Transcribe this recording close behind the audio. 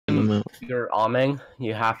you're alming,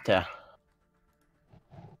 you have to.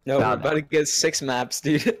 No, we're about to get 6 maps,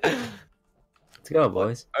 dude. Let's go,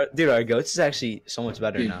 boys. Dude, our goats is actually so much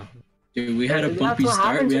better now. Dude, we had a That's bumpy what start.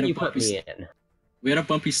 happens We had when a you put bumpy. me in. We had a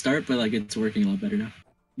bumpy start, but like it's working a lot better now.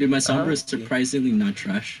 Dude, my Sombra is surprisingly not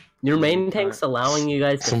trash. Your main tank's allowing you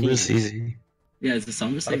guys to Sombra's feed easy. Yeah, it's the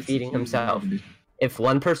Sombra's by feeding himself. If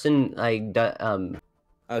one person like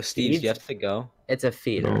Oh, Steve, feeds, you have to go. it's a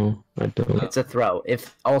feed. No, I don't. It's a throw.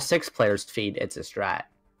 If all 6 players feed, it's a strat.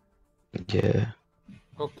 Yeah.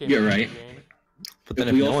 Okay. You're right. But then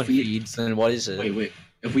If if we no all one feed- feeds, then what is it? Wait.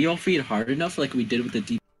 If we all feed hard enough, like we did with the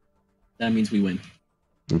deep, that means we win.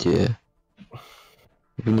 Yeah.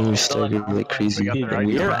 We need to start it like crazy. got the then right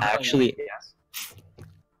we We're don't. actually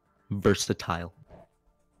versatile.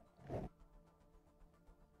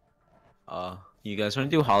 You guys want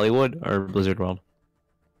to do Hollywood or Blizzard World?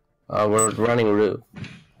 We're running root.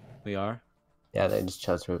 We are. Yeah, they just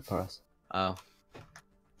chose root for us. Oh,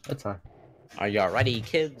 That's fine. are y'all ready,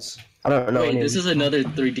 kids? I don't know. Wait, any this of is another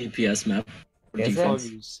 3 DPS map. Is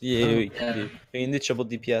Defense. it? Yeah, we need the triple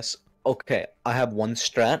DPS. Okay, I have one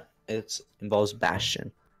strat. It involves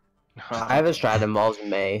Bastion. I have a strat that involves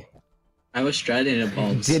May. I have a strat and it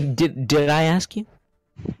involves. Did I ask you?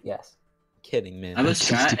 Yes. Kidding, man. I have a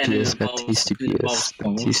Baptiste strat and it DPS, involves. Baptiste it involves DPS,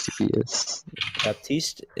 Baptiste DPS,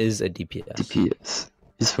 Baptiste is a DPS. DPS.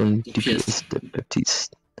 He's from DPS. DPS,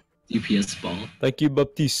 Baptiste. DPS ball. Thank you,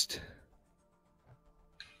 Baptiste.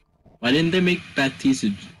 Why didn't they make Baptiste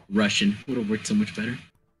Russian? Would have worked so much better.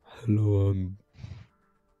 Hello,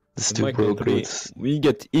 Let's in do my bro country, codes. we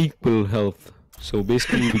get equal health. So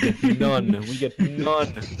basically, we get none. We get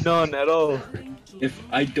none at all. If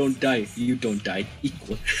I don't die, you don't die.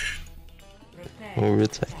 Equal. Oh, we're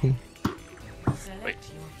attacking.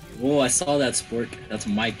 Whoa, I saw that sport. That's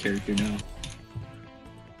my character now.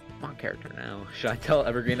 My character now. Should I tell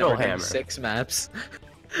Evergreen that No we're doing hammer. 6 maps?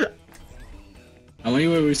 How many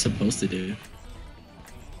were we supposed to do?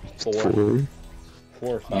 4. 4.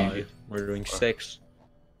 4 or 5. We're doing 6.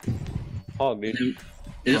 Oh, dude.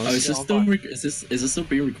 Is this still is this still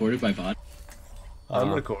being recorded by VOD?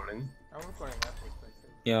 I'm recording. I'm recording that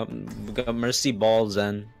perspective. Yeah, we got Mercy Ball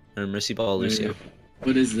Zen. Or Mercy Ball Lucio.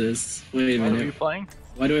 What is this? Wait a What are you minute. playing?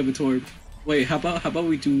 Why do I have a torp? Wait, how about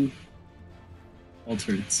we do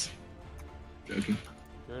alternates? Joking.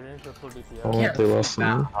 You're in triple DPS. Oh, they lost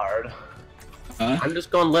Not me. hard. Huh? I'm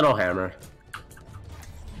just going Little Hammer.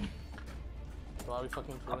 So are we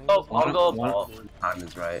fucking killing Oh, this? I'll go One- ball. Time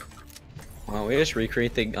is right. Wow, we just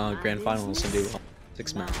recreate the grand finals and do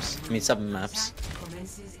 6 maps. I mean 7 maps.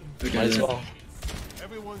 Okay, Might as then. well.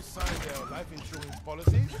 Everyone signed their life insurance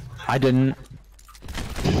policies. I didn't.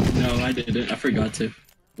 No, I didn't. I forgot to.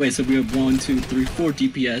 Wait, so we have 1, 2, 3, 4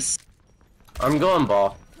 DPS. I'm going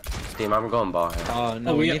ball. Steam, I'm going ball.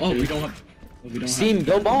 No, Oh, we we need to. don't have. We don't Steam, have.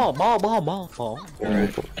 go ball. Ball.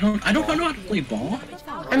 Alright. I don't know how to play ball.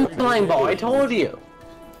 I'm playing ball, I told you.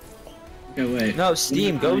 Okay, wait. No,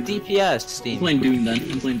 Steam, go DPS, I'm Steam. playing Doom then.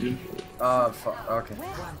 I'm playing Doom. Fuck, okay.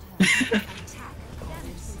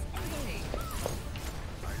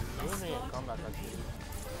 Using a comeback actually.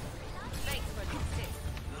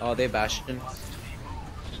 Oh, they Bastion.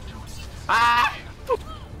 Ah!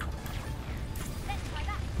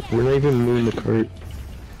 We're not even moving the cart.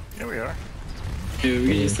 Here we are. Dude, we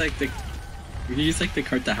can use like the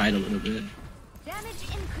cart to hide a little bit. Damage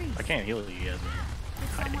increase. I can't heal you guys. Did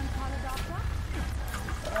someone call a doctor?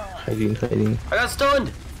 Hiding. I got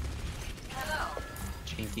stunned!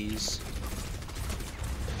 Chinkies.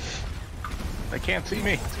 They can't see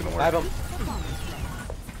me. It's gonna I have work. him.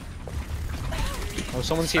 Oh,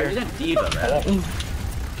 someone's You're here. a diva, man.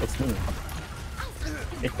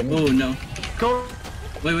 Oh no. Go!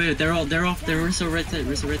 Wait, they're off. They're so right side.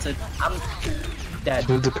 Right side. I'm dead.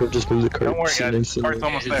 Move the cart, just move the cart. Don't worry, See, guys. nice and Cart's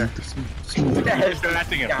almost there. Dead.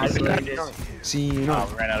 Distracting him. Guys, Distracting like him. See, Oh,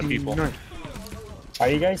 we ran out of people. Are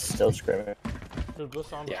you guys still scrimming? Dude, go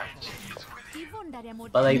Sombra. Yeah. Die Wunder der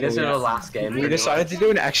But like, this is Yeah. the last game. We decided to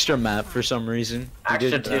do an extra map for some reason. We Extra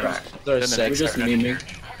did two. There are Then the 6. We're just memeing.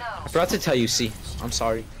 I forgot to tell you, see. I'm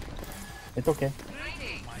sorry. It's okay.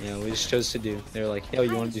 Yeah, we just chose to do. They were like, yo,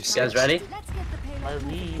 you want to do 6? You guys ready? Let's get the My payload.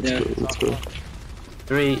 read. Yeah. Let's go.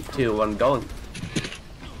 3, 2, 1, going.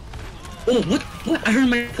 Oh, what? I heard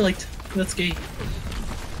my collect. That's gay.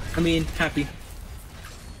 I mean, happy.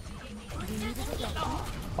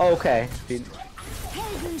 Oh, okay. Dude,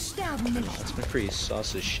 Helden sterben nicht. that's been pretty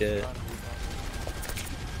sus as shit.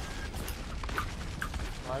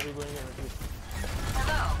 Why are we going in reduce?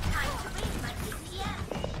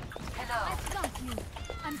 I've got you.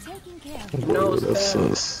 I'm taking care of you. No, That's sir.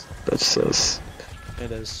 sus. That's sus.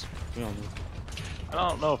 It is. We all know. I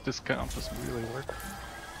don't know if this compass really works.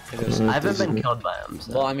 It is. I haven't been killed by him.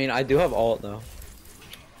 So. Well, I mean, I do have ult though.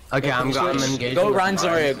 Okay, I'm engaging. Go with Ryan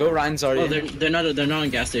Zarya. Go Ryan Zarya. Oh, they're not on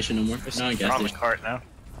gas station no more. They're not on They're gas on the station. cart now.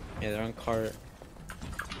 Yeah, they're on cart.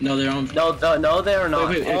 No, they're on. No, they are not.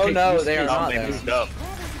 Wait, Oh okay, no, use they are space. not They there. moved up.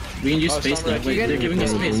 We can use Oh, space Summer, now. Wait, you they're get- giving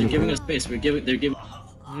us space. They're giving us space. They're giving.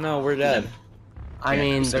 No, we're dead. I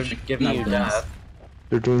mean, they're giving you death.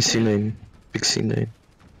 They're doing C9. Big C9.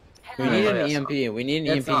 We need an yes. EMP. We need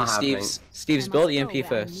an It's EMP. not happening. Steve's build EMP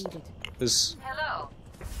first. Cause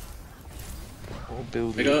We'll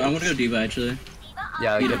build I'm gonna go D.Va actually.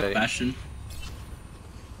 Yeah, Beat good up idea. Bastion.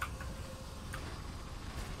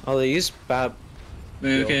 oh, they use Bab.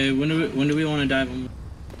 Wait, okay. When do we want to dive? I don't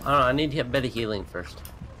know. I need a bit of healing first.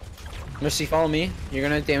 Mercy, follow me. You're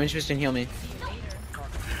gonna damage boost and heal me.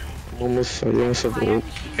 Almost have ult.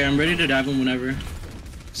 Okay, I'm ready to dive him whenever.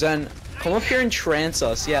 Zen, come up here and trance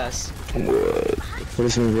us. Yes. What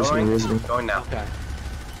is my Going, going now. Okay.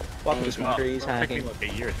 Fuck this McCree, he's hacking. Like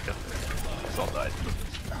a year ago. It's all died.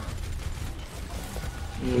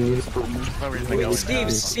 No reason to go in now.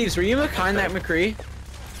 Steve's, were you behind that McCree?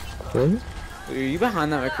 What? Were you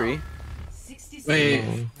behind that McCree? Wait,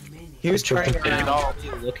 He was turning Get it around, all.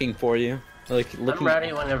 looking for you. Like, I'm looking.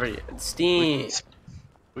 ready whenever you. Steam.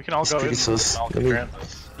 We can all It's go pretty in. sus. All Let me- trans.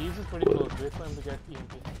 Steve is pretty close. Wait for him to get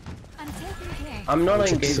EMP. I'm taking care. I'm not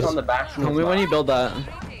What's engaged it on the back. Tell me when you build that.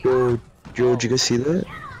 Yo, did you guys see that?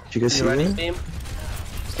 Did you guys see You ready, that? Steam?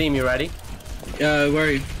 Steam, you ready? where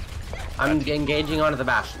are you? I'm engaging onto the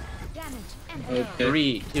bastion. Damage and Okay.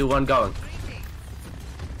 3, 2, 1, going.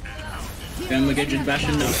 Okay, I'm gonna get your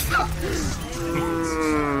Bastion now.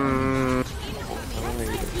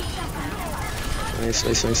 Nice.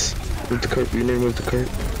 Move the cart. You need to move the cart.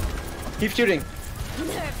 Keep shooting.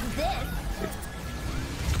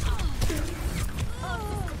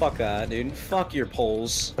 Fuck that, dude. Fuck your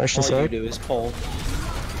poles. Bastion All you side? do is pole.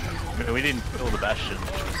 I mean, we didn't kill the Bastion.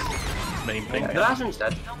 Main thing. The bastion's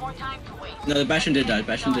dead. No, the Bastion did die.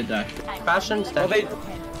 Bastion did die. Bastion's Oh, dead. they.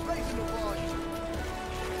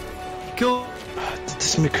 Kill.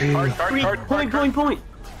 This McCree. Cart. Point. Point.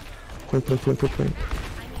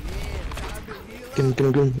 Get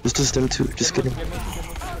him. It's just them two. Just get him.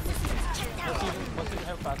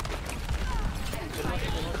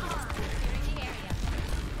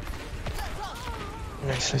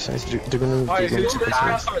 Nice. They're gonna. Alright, they're who's gonna gonna stay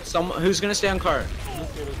on cart? Who's gonna stay on cart?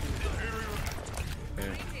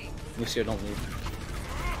 Lucio, don't leave.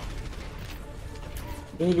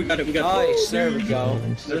 Oh, we got it. We got it. Nice, there we go.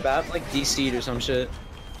 They're bad, like DC'd or some shit.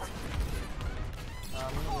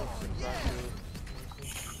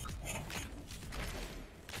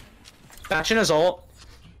 Bastion is ult.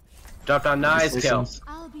 Drop down. Nice kill.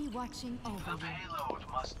 I'll be watching over you.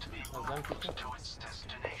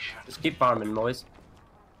 Just keep farming, boys.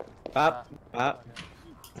 Bap. I'm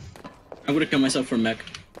gonna kill myself for mech.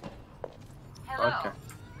 Okay.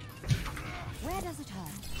 Where does it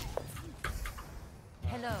hurt?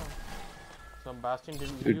 Hello. Some Bastion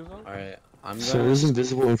didn't Dude. use them. Alright, I'm So gonna. it was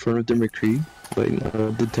invisible in front of the McCree,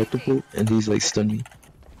 like detectable, and he's like stunned me.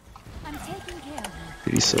 I'm taking care of you.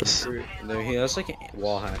 Pretty sus. There, he has like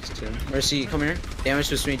wall hacks too. Mercy, come here. Damage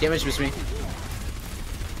boost me.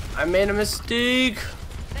 I made a mistake.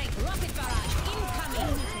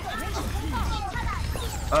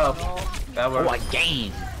 Oh, that Oh, worked. I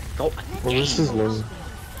gained. Go. Well, this is low.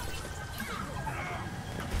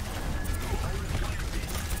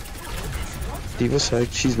 D.Va's hack.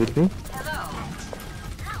 She's with me.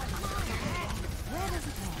 Where does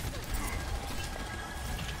it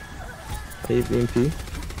hurt? I have EMP.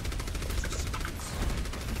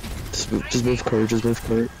 Just move cart.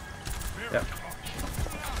 Yep.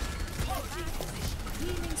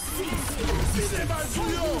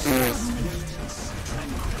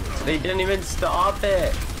 They didn't even stop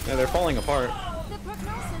it. Yeah, they're falling apart. The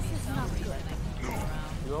prognosis is not good.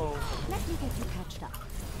 Yo. Let me get you patched up.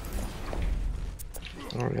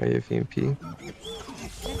 Alright, I have EMP.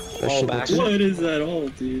 Fall back. What is that all,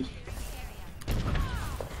 dude?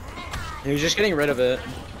 He was just getting rid of it.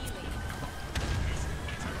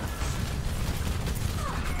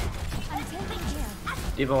 I'm taking care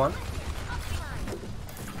of D.Va 1. you.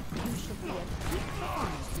 You should be at peak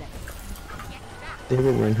performance level. They have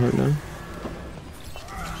a Reinhardt now.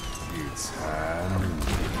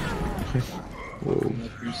 Whoa.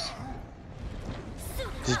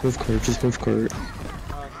 Just move cart.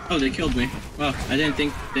 Oh, they killed me. Wow, I didn't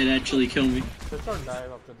think they'd actually kill me. Let's start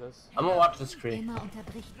dive after this. I'm gonna watch the screen. Immer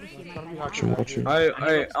unterbricht mich It's gonna be jemand. hard Watch to him.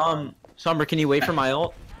 Alright, Somber, can you wait for my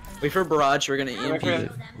ult? Wait for Barrage, we're gonna EMP.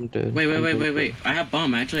 I'm dead. Wait. I have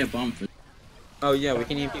bomb. I actually have bomb for. Oh yeah, we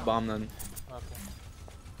can EMP bomb then. Okay.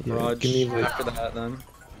 Yeah, Raj, give me like, after that then.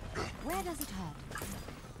 Where does it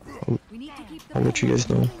hurt? We need to keep the I'll let you guys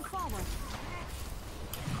know. moving forward.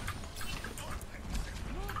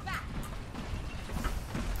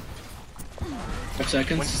 5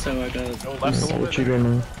 seconds, so I got. Go left a I'll little let you bit.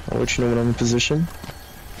 know. I'll let you know when I'm in position.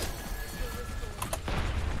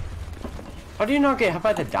 How do you not get hit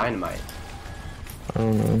by the dynamite? I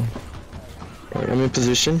don't know. Alright, I'm in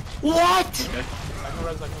position. What?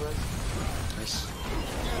 Nice.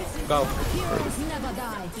 Go. Heroes never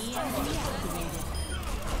die.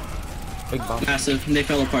 Big bomb. Massive. They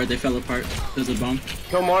fell apart. They fell apart. There's a bomb.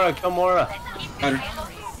 Kill Mora, kill Mora. Got her.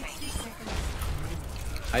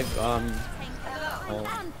 I've oh,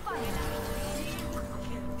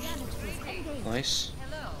 nice.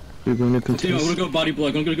 You're going to Dude, I'm contest. gonna go body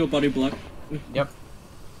block. I'm gonna go body block. Yep.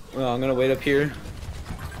 Well, I'm gonna wait up here.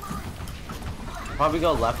 Probably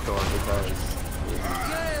go left door because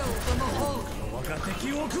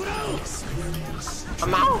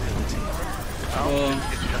I'm out.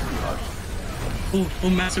 Oh,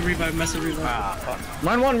 massive revive, massive revive. Ah, fuck.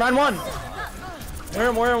 Run one, run one!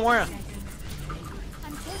 Moira.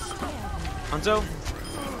 Hanzo.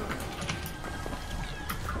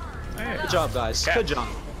 Good job, guys. Good job.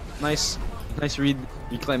 Nice read.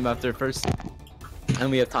 Reclaim after first.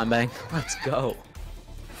 And we have time bang. Let's go.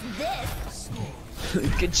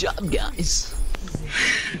 Good job, guys.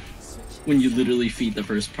 When you literally feed the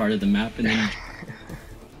first part of the map and then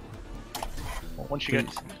Well, once you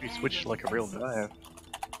switch to like a real dive,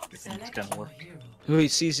 everything's gonna work. Wait,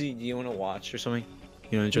 CZ, do you want to watch or something?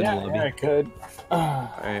 You want to join the lobby? I could.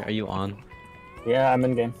 Are you on? Yeah, I'm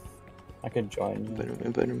in game. I could join.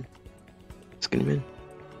 Invite him. Let's get him in.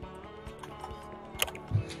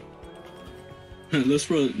 let's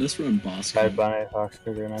run boss. Bad Bunny, Fox,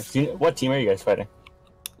 Cougar, Max. What team are you guys fighting?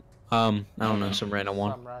 I don't know, some random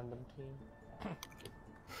one.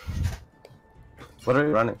 What are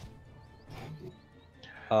we running?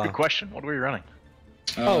 Good question. What are we running?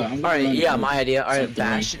 Alright, yeah, my idea. Alright,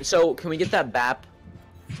 Bash. So, can we get that BAP?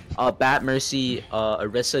 BAP, Mercy,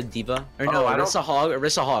 Orisa, Diva. Or no, I don't- Orisa Hog,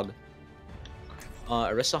 Orisa Hog.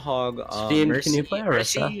 Orisa Hog, Steam, Mercy, can you play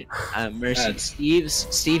Orisa? Mercy,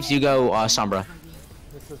 Steve's, you go, Sombra.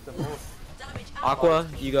 Aqua,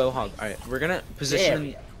 you go Hog. Alright, we're gonna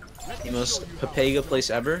position the most Pepega place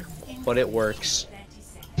ever, but it works.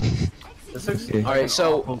 Okay. Alright,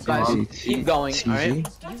 so, guys, CZ, keep going, alright?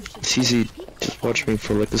 CZ, just watch me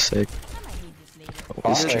for like a sec.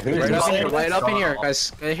 Just check who's Right it. up in here, right up in here,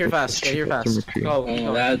 guys. Get here fast, get here fast. Go, Oh,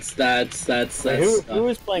 go. that's. Wait, who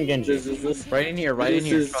is playing Genji? This Right in here, right in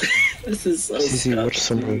here. is this is so CZ, watch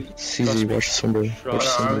Sombra. CZ, watch Sombra. Watch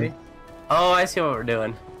What are we? Sombra. Oh, I see what we're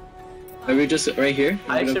doing. Are we just right here?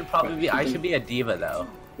 I should be a diva though.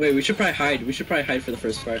 Wait, we should probably hide. We should probably hide for the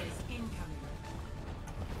first part.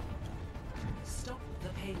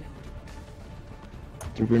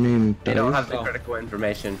 We're named They don't have Dive. the critical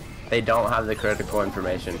information. They don't have the critical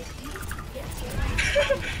information.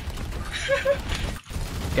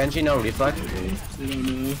 Genji no reflex? I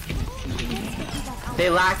don't know. They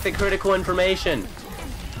lack the critical information.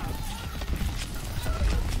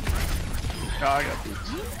 Oh, I got these.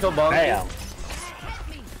 Kill bomb. Damn.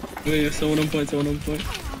 Wait, someone on point. Someone on point.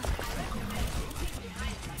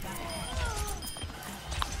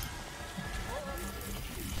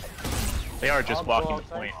 They are just blocking the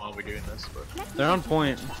point while we're doing this, but They're on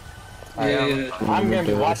point. Yeah. I'm gonna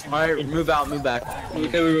be watching. Alright, move out, move back.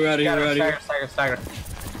 Okay, we're out of here. We're out of here. Stagger.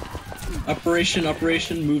 Operation,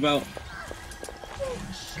 move out.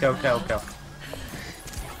 Kill.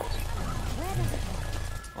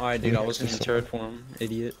 Alright, dude, I was in the turret for him,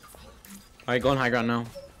 idiot. Alright, go on high ground now.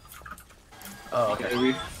 Oh, okay.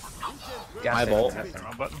 Okay, Gas My station. vault. that's the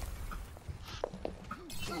wrong button.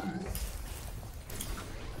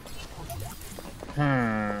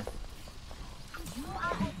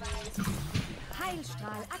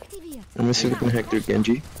 Heilstrahl aktiviert. I'm gonna see if we can hack their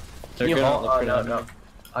Genji. They're Can you good. hold? Look Oh, for no, them. no.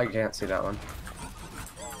 I can't see that one.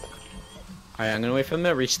 Alright, I'm gonna wait for them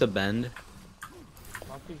to reach the bend.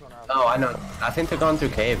 Oh, I know. I think they're going through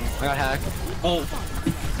cave. I got hacked. Oh,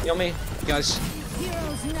 Heal me, guys.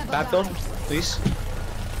 Heroes never Backfield, die. please.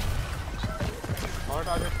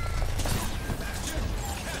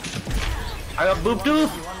 I got boop doof.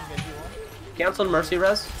 Cancel mercy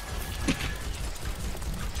res.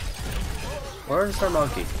 Where's our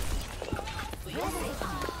monkey?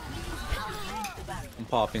 I'm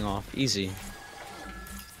popping off. Easy.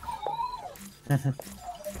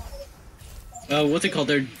 what's it called?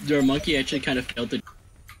 Their monkey actually kind of failed to.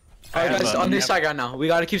 Alright, have guys, a- on this side right now. We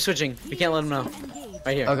gotta keep switching. We can't let them know.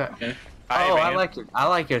 Right here. Okay. Okay. Oh, have amp, I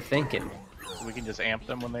like your thinking. so we can just amp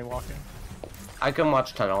them when they walk in. I can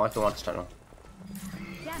watch tunnel. Damage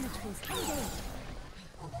boost engaged.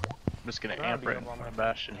 I'm just gonna amp right on my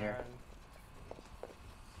Bastion here.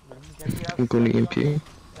 I'm going to EMP.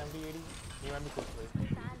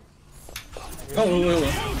 Oh, wait.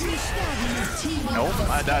 Nope,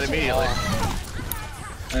 I died immediately.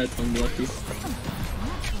 That's unlucky.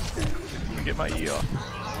 Let me get my E off.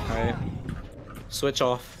 Alright. Switch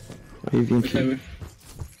off. I have EMP. Okay,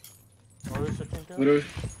 what are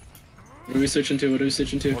we switching to? What are we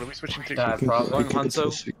switching to? Problem.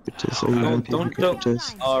 Hanzo. Don't.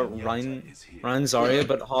 Ryan Zarya,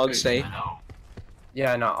 but Hog stay.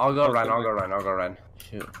 Yeah, no, I'll go run.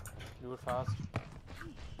 Shoot. Do it fast.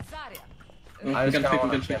 Oh, I we just gotta don't pick, we want to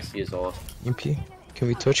gotta pick. chance to use ult. EMP. Can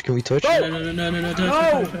we touch? Can we touch? No,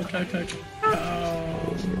 touch.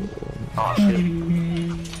 Oh shit.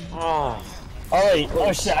 Oh. Oh wait,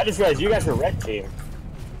 oh shit, I just realized you guys were red team.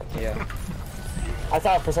 Yeah. I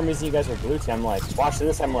thought for some reason you guys were blue team. I'm like, watching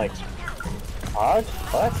this, I'm like, Hog?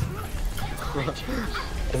 What?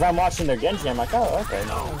 Cause I'm watching their Genji, I'm like, oh, okay.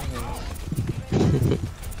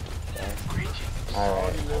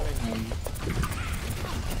 Alright.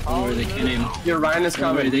 Don't worry, they can't aim. Your Ryan is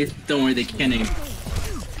Don't worry, coming. don't worry, they can't aim.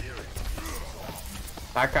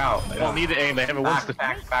 Back out. They don't need to aim, they have a one step.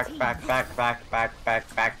 Back.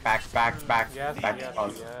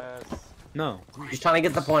 On. No. He's trying to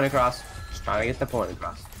get the point across. Let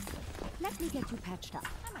me get you patched up.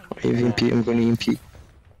 I have EMP. I'm going to EMP. Okay.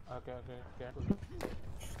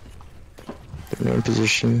 They're not in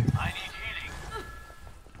position.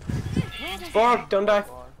 Spark, don't die.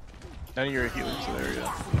 None of your healers, so there we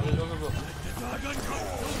go. Go.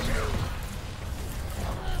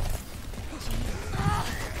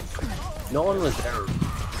 No one was there.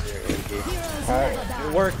 Alright,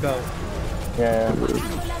 Good work though. yeah.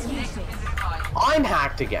 I'm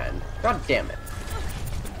hacked again. God damn it.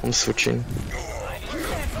 I'm switching.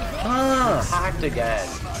 Hacked again.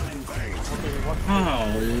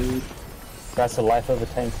 Oh, dude. That's the life of a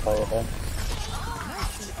tank player, huh?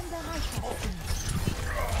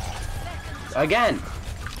 Again.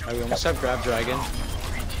 Alright, we almost have Grab Dragon.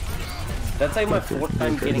 That's like my fourth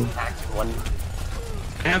time getting hacked in one.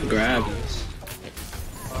 I have grab.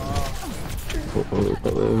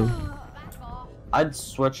 I'd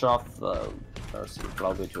switch off the Mercy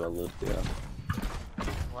probably to a loot, yeah.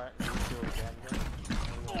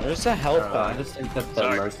 Where's the health I guy? just think that the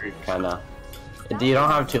Mercy kinda... You don't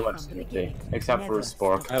have too much safety, except for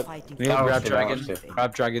Spork. We have Grab That Dragon. was too.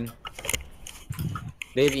 Grab Dragon.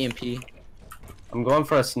 They have EMP. I'm going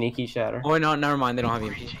for a sneaky shatter. Oh no, never mind. They don't have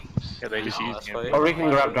EMP. Yeah, they just used that's him. fine. Or we can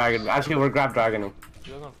grab Dragon. Actually, we're grab Dragoning.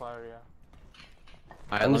 He was on fire, yeah.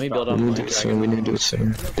 Alright, let me build up We my need to do it soon. Dragon. We need to do it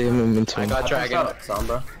soon. They have momentum. I got Dragon. Shut up,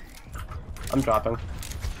 Sombra. I'm dropping.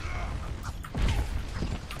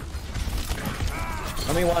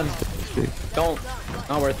 Let me one. Don't.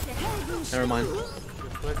 Not worth. Never mind.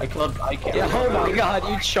 I killed. Yeah, oh my god,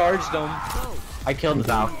 you charged them. I killed the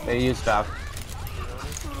Valve. They used Valve.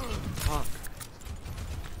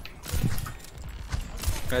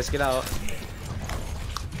 Guys, get out.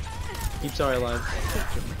 Keep Zarya alive.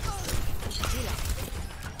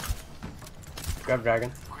 Grab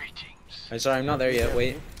Dragon. I'm sorry, I'm not there yet.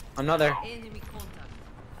 Wait. I'm not there. Alright,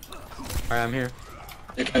 I'm here.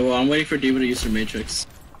 Okay, well, I'm waiting for D.Va to use her Matrix.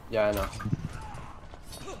 Yeah, I know.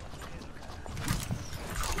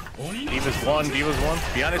 D.Va's one.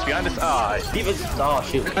 Behind us. Ah, D.Va's. Oh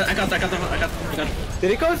shoot. I got that.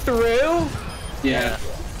 Did it go through? Yeah.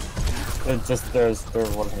 It's just, there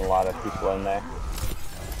wasn't a lot of people in there.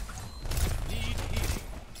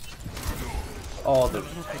 Oh, the.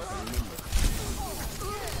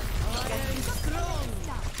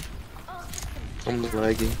 I'm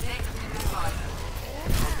lagging.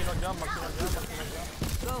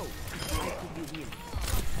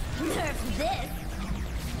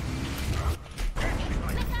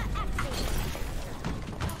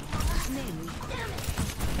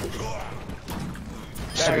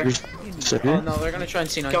 Dagger. Oh no, they're gonna try and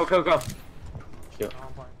C9. Go. Shoot.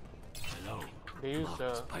 They used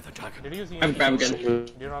did he use I'm grab again. Do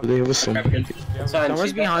you know They have a son. Grab again. Son, Someone's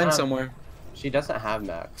she behind doesn't have- somewhere. She doesn't have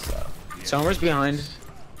max, so. Someone's behind.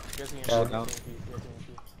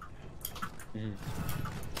 Yeah.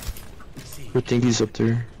 I think he's up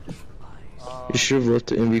there. You should have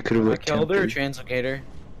left it and we could have I like killed her or camped it. translocator.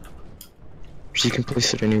 She can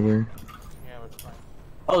place it anywhere. Yeah, it's fine.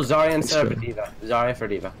 Oh, Zarya instead of fine. D.Va. Zarya for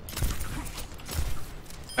D.Va.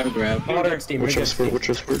 I have grab. Watch out for it, watch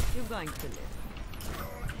out for it.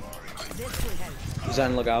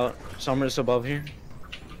 Zen, look out. Summer's above here.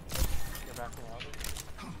 Get back to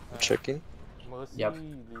the Checking. Mercy, Yep.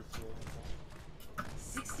 Lucio.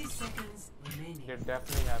 They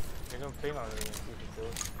definitely have. They're gonna ping on it.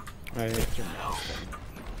 Alright.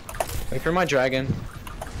 Wait for my dragon.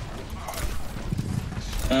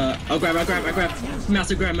 I'll grab.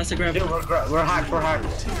 Master grab. Dude, we're hacked.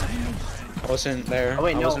 I wasn't there. Oh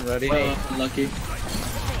wait, I no. wasn't ready. Wait. Lucky.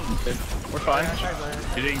 We're fine.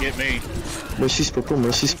 You didn't get me. Mercy's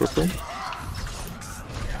purple.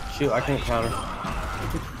 Shoot, I can counter.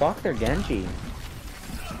 Fuck their Genji.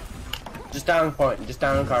 Just down point. Just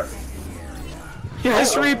down cart.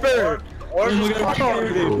 Yes, Reaper! Or Oh my just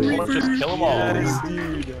God. Just kill them all.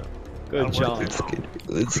 dude. Good job.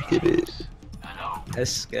 Let's get it.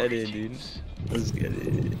 Let's get it, dude. Let's get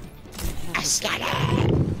it.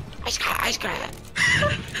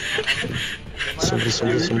 Somebody.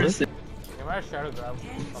 They might have shadow grab.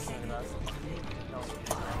 Something like that.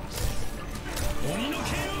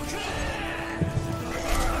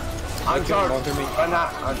 I'm sorry. I'm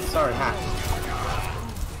not. I'm sorry, hack.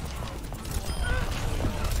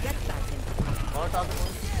 Molotov.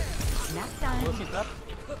 Nap time. Will she slap?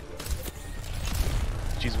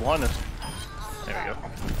 She's one. There we go.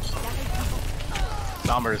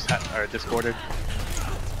 Sombers are discorded.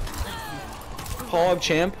 Hog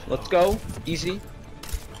champ, let's go. Easy.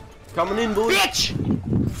 Coming in, boys. Bitch!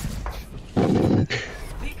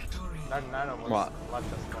 That nano was What? much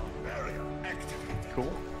as well.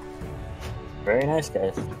 Cool. Very nice,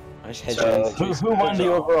 guys. Nice So, headshot. who won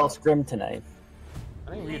the overall scrim tonight?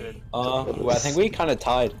 I think we did. Well, I think we kind of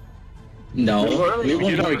tied. No, we won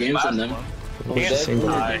did more on the games last than them. one. We Can't did?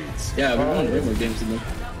 die. Yeah, we won way more games than them.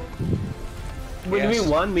 When Yes.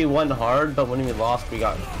 we won hard, but when we lost, we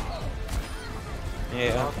got.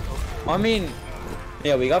 Yeah. I mean,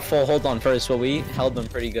 yeah, we got full hold on first, but we held them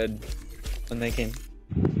pretty good when they came.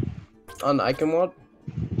 On the Icon mod?